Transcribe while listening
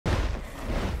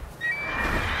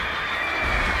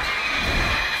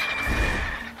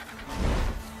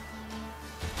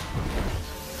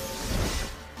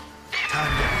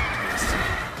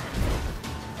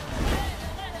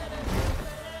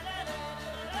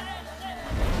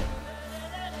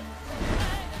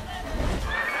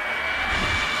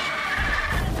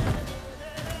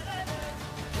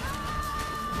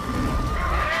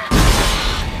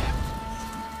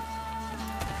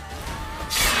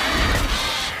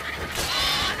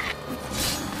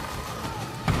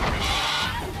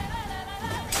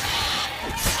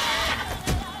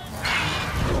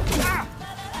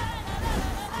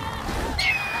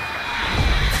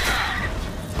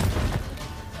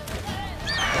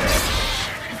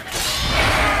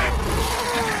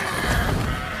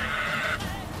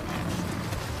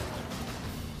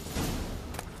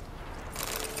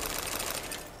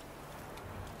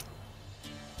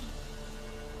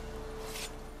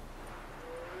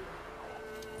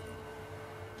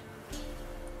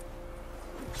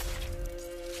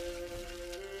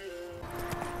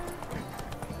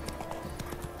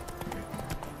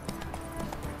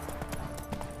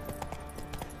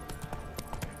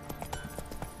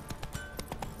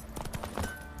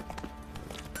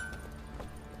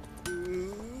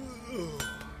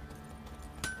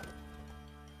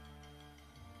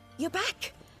You're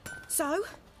back. So,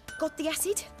 got the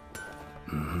acid?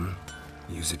 Mm-hmm.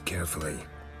 Use it carefully.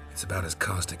 It's about as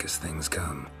caustic as things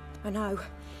come. I know.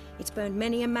 It's burned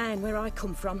many a man where I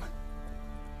come from.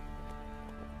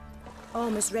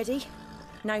 Armour's ready.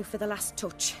 Now for the last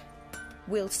touch.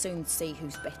 We'll soon see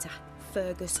who's better,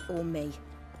 Fergus or me.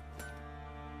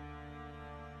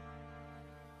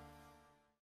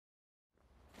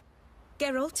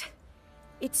 Geralt,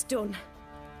 it's done.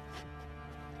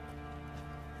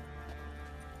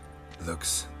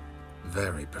 Looks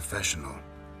very professional.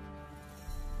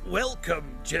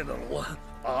 Welcome, General.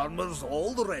 Armour's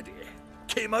all ready.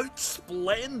 Came out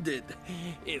splendid,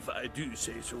 if I do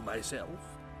say so myself.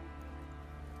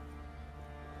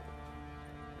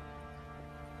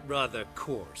 Rather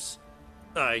coarse.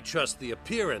 I trust the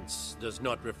appearance does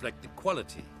not reflect the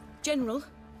quality. General,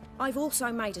 I've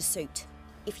also made a suit,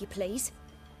 if you please.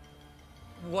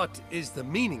 What is the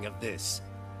meaning of this?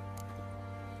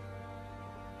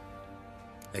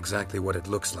 Exactly what it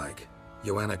looks like.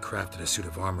 Joanna crafted a suit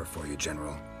of armor for you,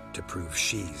 General, to prove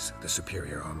she's the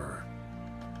superior armorer.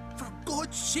 For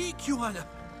God's sake, Joanna!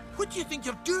 What do you think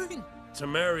you're doing?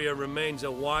 Temeria remains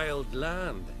a wild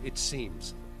land, it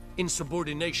seems.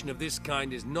 Insubordination of this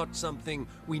kind is not something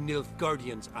we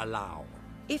Nilfgaardians allow.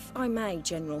 If I may,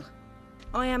 General,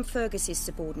 I am Fergus's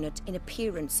subordinate in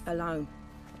appearance alone.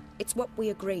 It's what we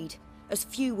agreed, as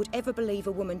few would ever believe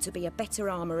a woman to be a better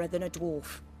armourer than a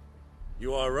dwarf.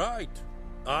 You are right.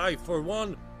 I, for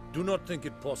one, do not think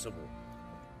it possible.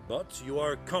 But you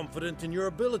are confident in your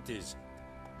abilities.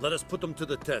 Let us put them to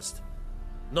the test.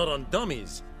 Not on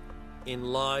dummies, in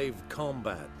live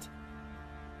combat.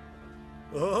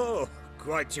 Oh,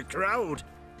 quite a crowd.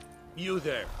 You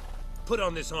there, put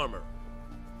on this armor.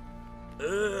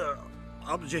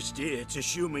 I'm just here to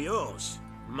show me yours.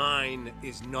 Mine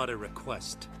is not a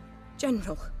request.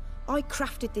 General, I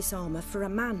crafted this armour for a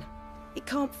man. It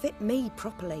can't fit me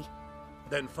properly.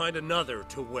 Then find another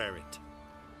to wear it.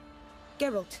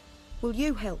 Geralt, will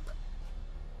you help?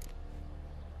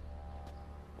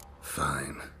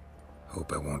 Fine.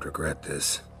 Hope I won't regret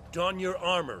this. Don your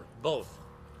armor, both.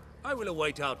 I will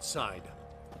await outside.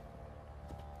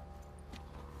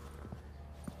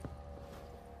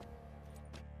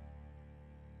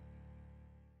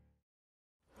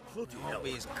 Bloody hell.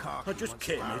 I just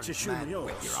came here to show me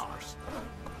yours.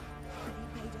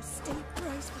 They paid a steep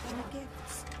price for their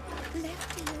gifts.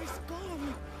 Left here is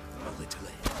gone. A little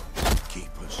air.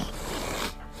 Keep us.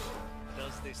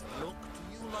 Does this look to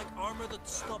you like armor that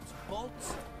stops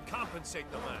bolts? Compensate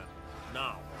the man.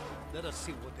 Now, let us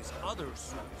see what this other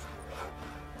suit is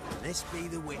worth. This be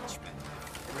the Witchman.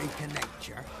 Freak of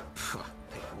nature.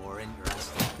 Pick more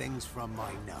interesting things from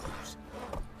my nose.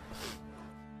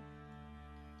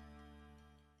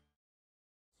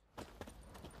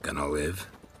 Gonna live?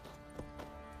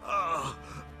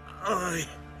 Aye.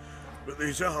 But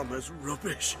this armor's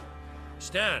rubbish.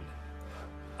 Stand.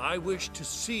 I wish to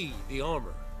see the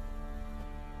armor.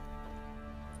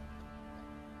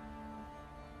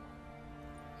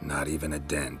 Not even a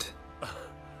dent.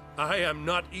 I am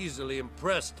not easily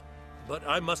impressed, but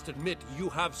I must admit you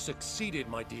have succeeded,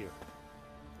 my dear.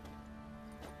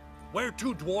 Where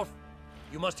to, dwarf?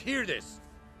 You must hear this.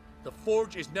 The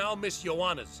forge is now Miss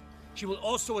Joanna's. She will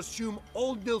also assume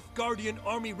all Nilfgaardian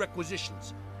army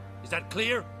requisitions. Is that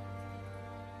clear?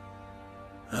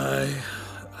 Aye,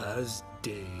 as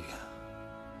day.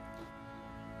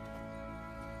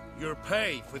 Your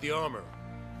pay for the armor.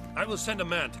 I will send a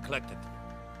man to collect it.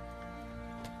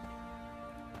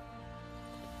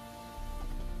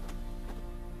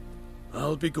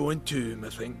 I'll be going too,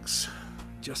 methinks.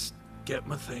 Just get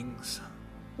my things.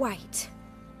 Wait.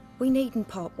 We needn't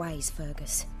part ways,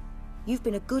 Fergus. You've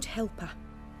been a good helper.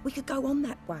 We could go on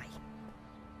that way.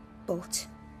 But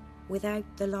without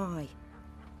the lie.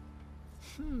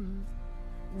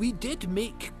 We did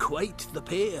make quite the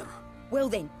pair. Well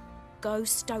then, go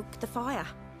stoke the fire.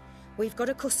 We've got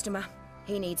a customer.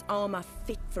 He needs armour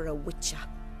fit for a witcher.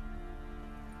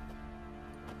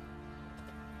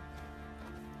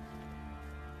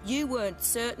 You weren't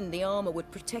certain the armour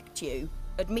would protect you.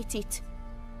 Admit it.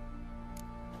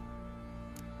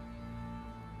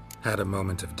 Had a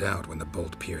moment of doubt when the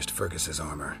bolt pierced Fergus's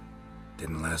armor.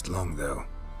 Didn't last long, though.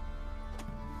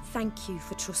 Thank you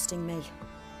for trusting me.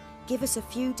 Give us a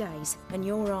few days and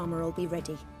your armour will be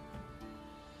ready.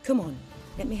 Come on,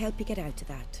 let me help you get out of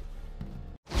that.